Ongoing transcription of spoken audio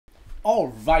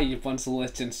Alright, you bunch of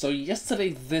legends. So yesterday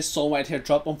this song right here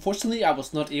dropped. Unfortunately, I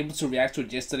was not able to react to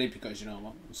it yesterday because, you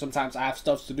know, sometimes I have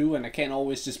stuff to do and I can't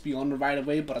always just be on it right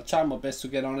away, but I try my best to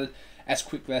get on it as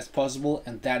quickly as possible,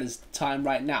 and that is the time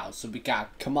right now. So we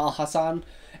got Kamal, Haasan,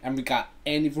 and we got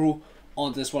Anirudh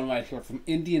on this one right here from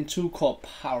Indian 2 called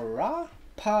Paaraa?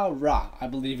 Paaraa, I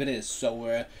believe it is.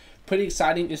 So pretty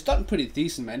exciting. It's done pretty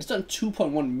decent, man. It's done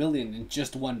 2.1 million in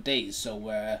just one day.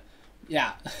 So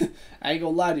yeah, I ain't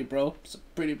gonna lie to you, bro. It's a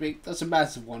pretty big, that's a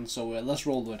massive one, so let's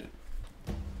roll with it.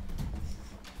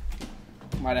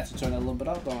 Might have to turn it a little bit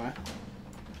up, don't I?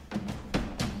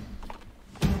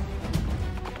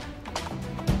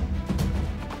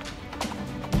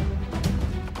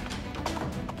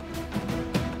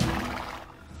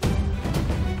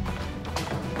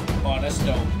 Oh, that's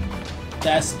dope.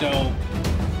 That's dope.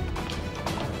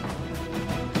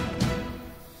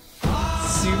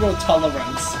 Zero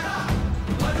tolerance.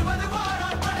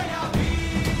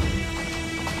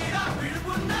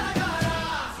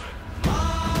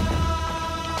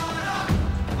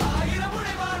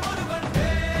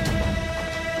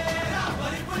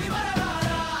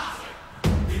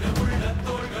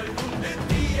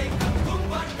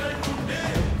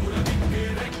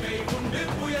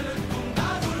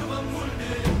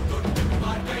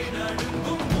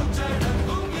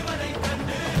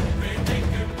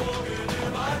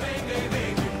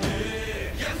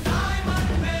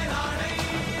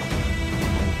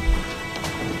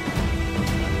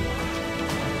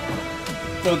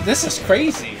 Bro, this is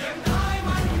crazy.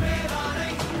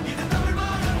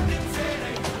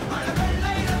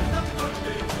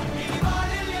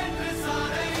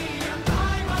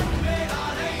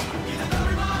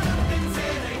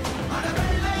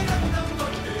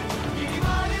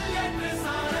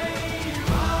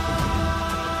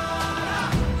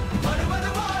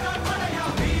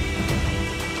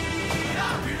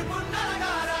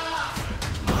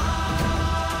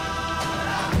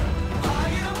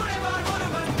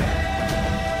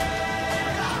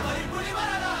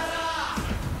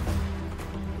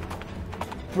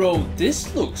 Bro,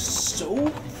 this looks so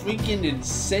freaking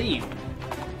insane.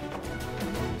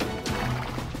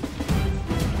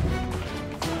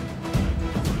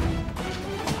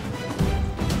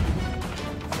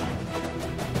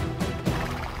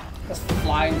 That's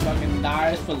flying fucking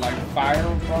knives with like fire,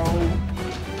 bro.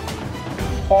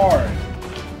 Hard.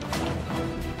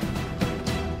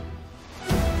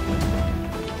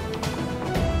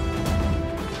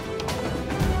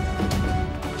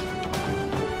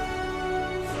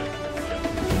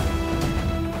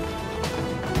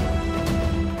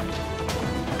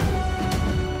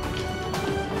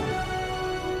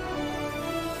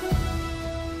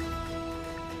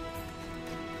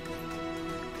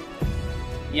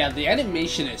 Yeah, the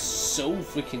animation is so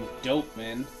freaking dope,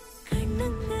 man.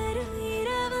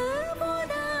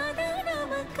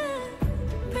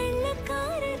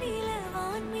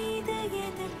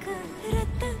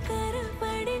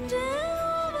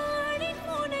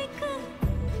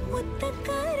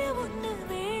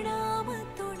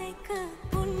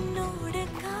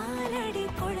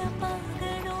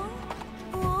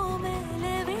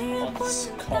 What's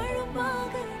called?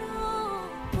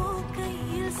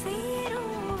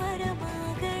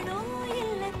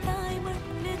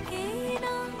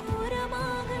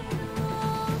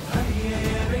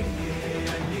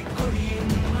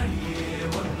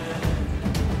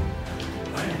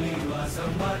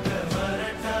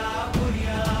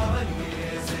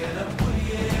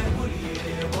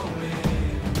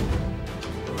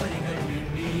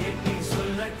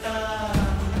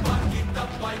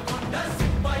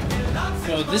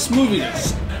 Yo, this movie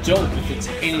is dope if it's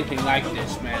anything like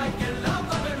this, man.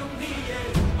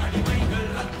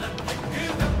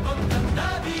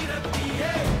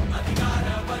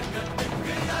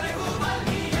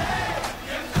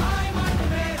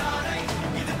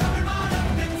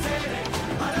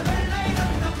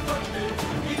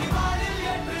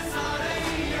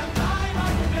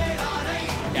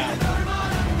 Yeah.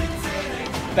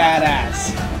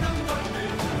 Badass.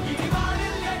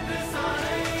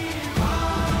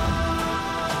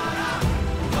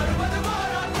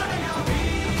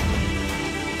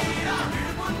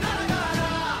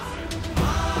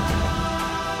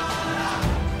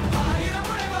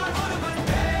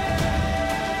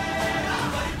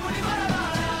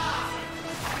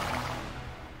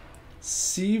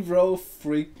 Zero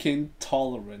freaking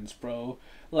tolerance, bro.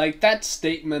 Like, that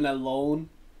statement alone,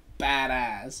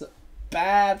 badass.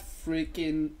 Bad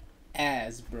freaking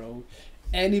ass, bro.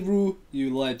 Anirudh,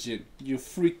 you legend. You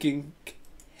freaking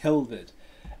killed it.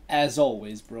 As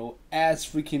always, bro. As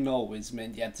freaking always,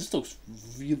 man. Yeah, this looks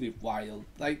really wild.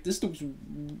 Like, this looks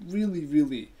really,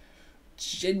 really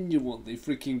genuinely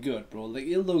freaking good, bro. Like,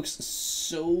 it looks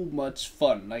so much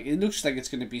fun. Like, it looks like it's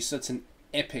gonna be such an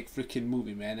epic freaking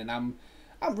movie, man. And I'm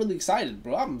really excited,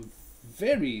 bro. I'm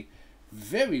very,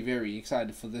 very, very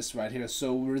excited for this right here.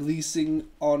 So, releasing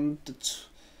on the...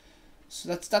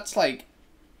 so that's like,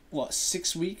 what,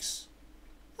 6 weeks?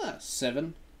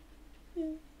 7? Yeah.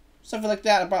 Something like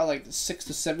that, about like 6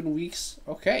 to 7 weeks.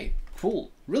 Okay,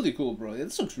 cool. Really cool, bro.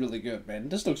 This looks really good, man.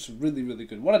 This looks really, really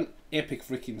good. What an epic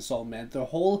freaking song, man. The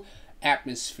whole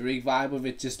atmospheric vibe of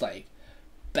it just like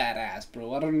badass,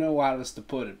 bro. I don't know how else to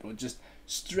put it, bro. Just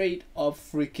straight up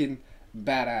freaking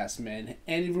badass, man.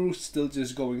 Anirudh still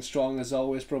just going strong as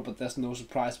always, bro, but that's no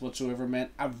surprise whatsoever, man.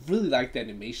 I really like the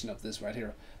animation of this right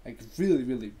here. Like, really,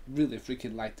 really, really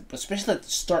freaking liked it. But especially at the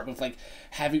start with, like,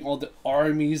 having all the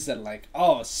armies and, like,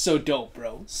 oh, so dope,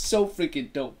 bro. So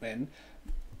freaking dope, man.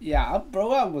 Yeah,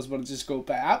 bro, I was gonna just go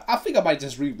back. I think I might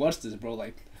just rewatch this, bro,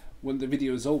 like, when the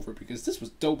video is over, because this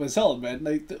was dope as hell, man.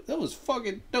 Like, that was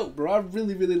fucking dope, bro. I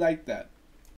really, really liked that.